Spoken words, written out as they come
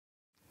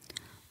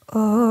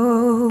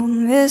Oh,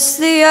 miss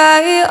the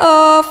eye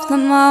of the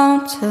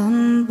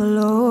mountain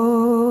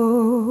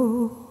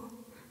below.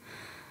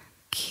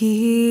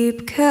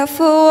 Keep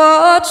careful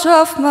watch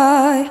of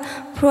my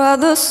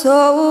brother's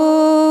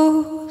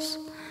souls.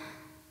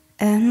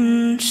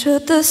 And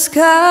should the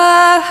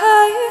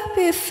sky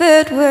be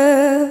filled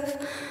with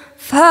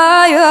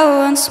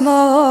fire and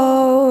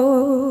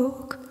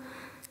smoke,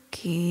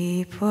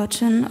 keep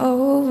watching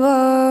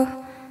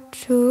over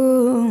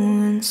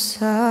truant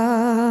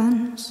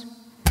sons.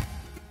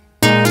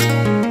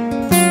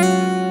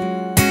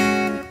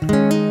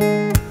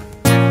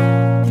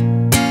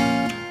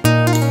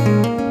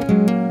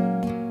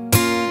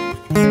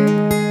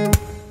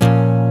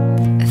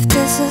 If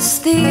this is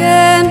the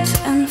end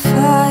and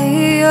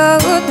fire,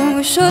 then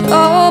we should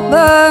all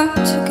burn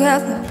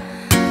together.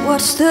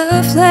 Watch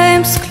the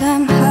flames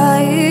climb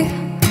high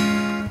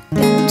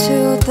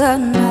into the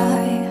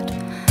night,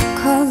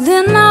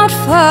 calling out,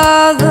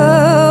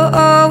 Father,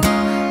 oh,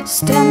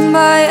 stand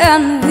by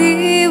and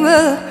we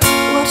will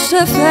watch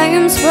the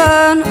flames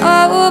burn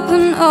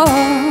open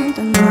on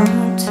the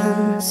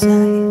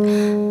mountainside.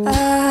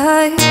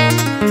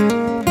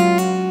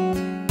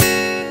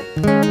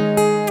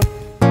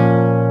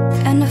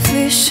 And if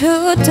we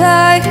should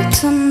die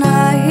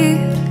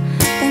tonight,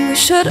 then we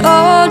should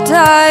all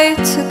die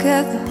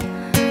together.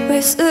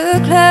 Raise a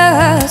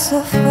glass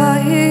of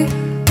wine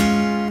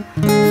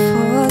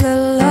for the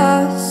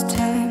last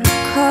time,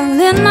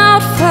 calling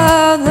out,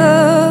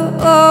 Father,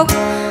 oh,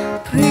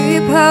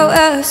 prepare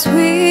as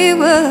we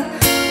will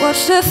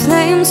watch the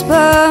flames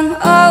burn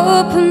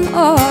open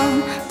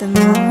on the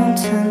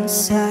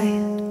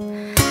mountainside.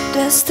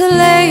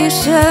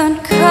 Desolation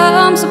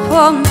comes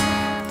upon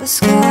the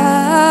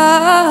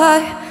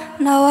sky.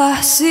 Now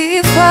I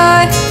see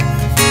fire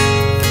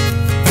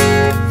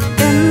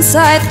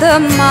inside the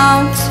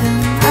mountain.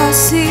 I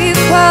see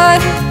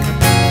fire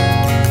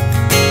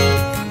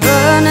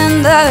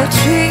burning the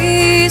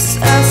trees.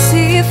 I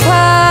see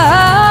fire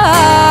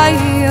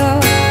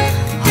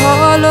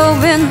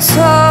hollowing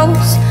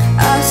souls.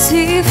 I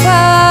see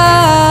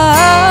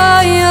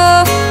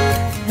fire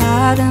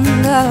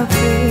lighting the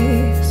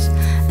breeze.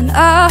 And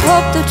I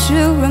hope that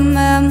you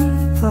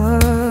remember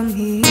me.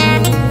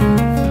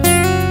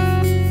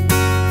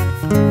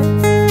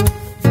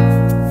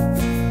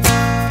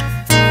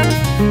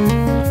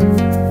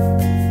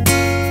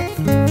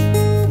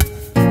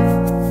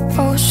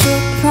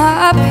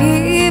 My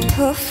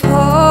people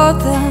fall,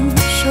 then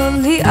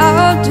surely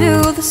I'll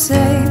do the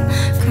same.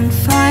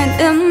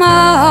 Confined in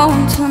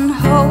mountain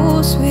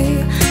holes,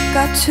 we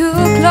got too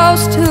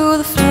close to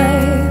the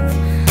flame,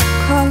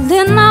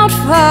 calling out,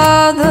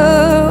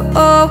 Father,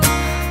 oh,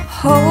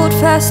 hold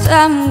fast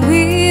and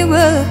we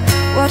will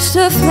watch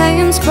the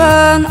flames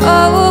burn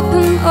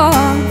open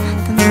on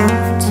the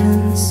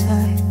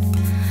mountainside.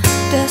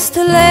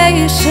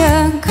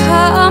 Desolation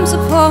comes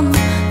upon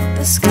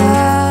the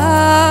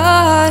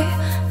sky.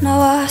 Now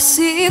I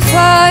see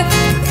fire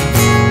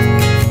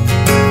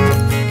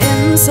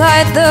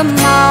inside the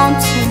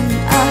mountain.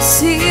 I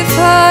see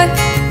fire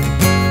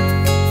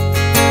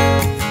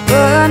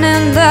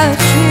burning the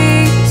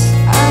trees.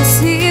 I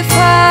see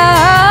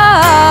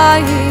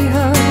fire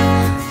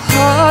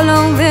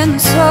hollowing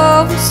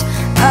souls.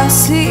 I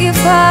see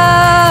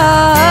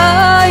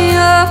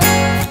fire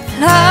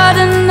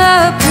lighting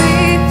the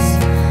breeze.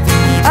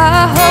 And I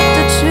hope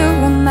that you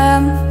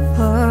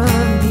remember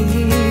me.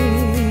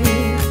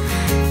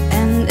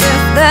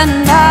 The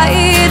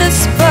night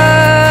is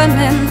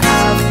burning,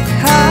 I'll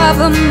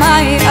cover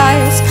my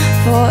eyes.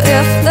 For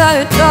if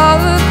the dark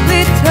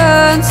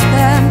returns,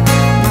 then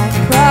my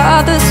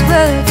brothers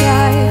will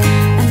die.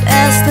 And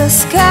as the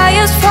sky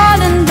is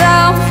falling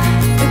down,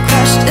 we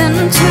crashed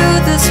into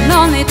this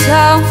lonely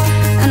town.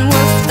 And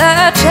with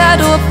that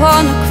shadow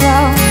upon the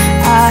crowd,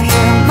 I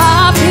hear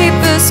my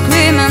people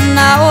screaming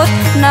out.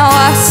 Now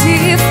I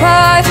see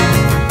fire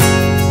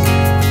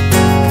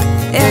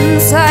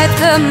inside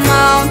the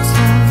mountain.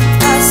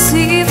 I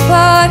see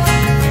fire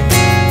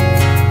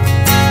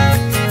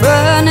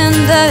burning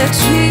the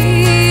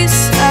trees.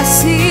 I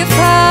see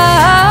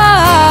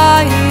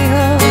fire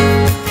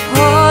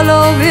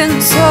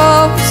hollowing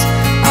souls.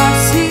 I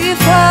see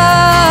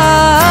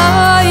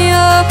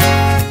fire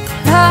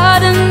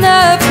lighting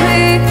the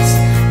breeze.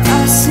 I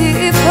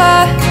see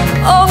fire.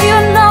 Oh, you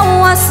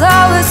know I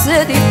saw the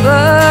city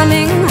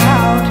burning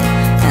out.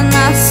 And I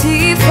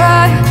see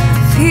fire,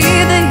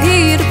 feel the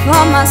heat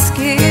upon my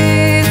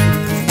skin.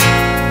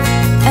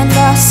 And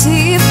I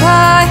see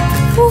fire,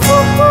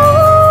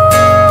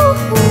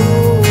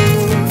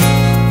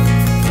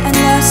 and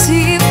I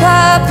see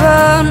fire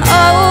burn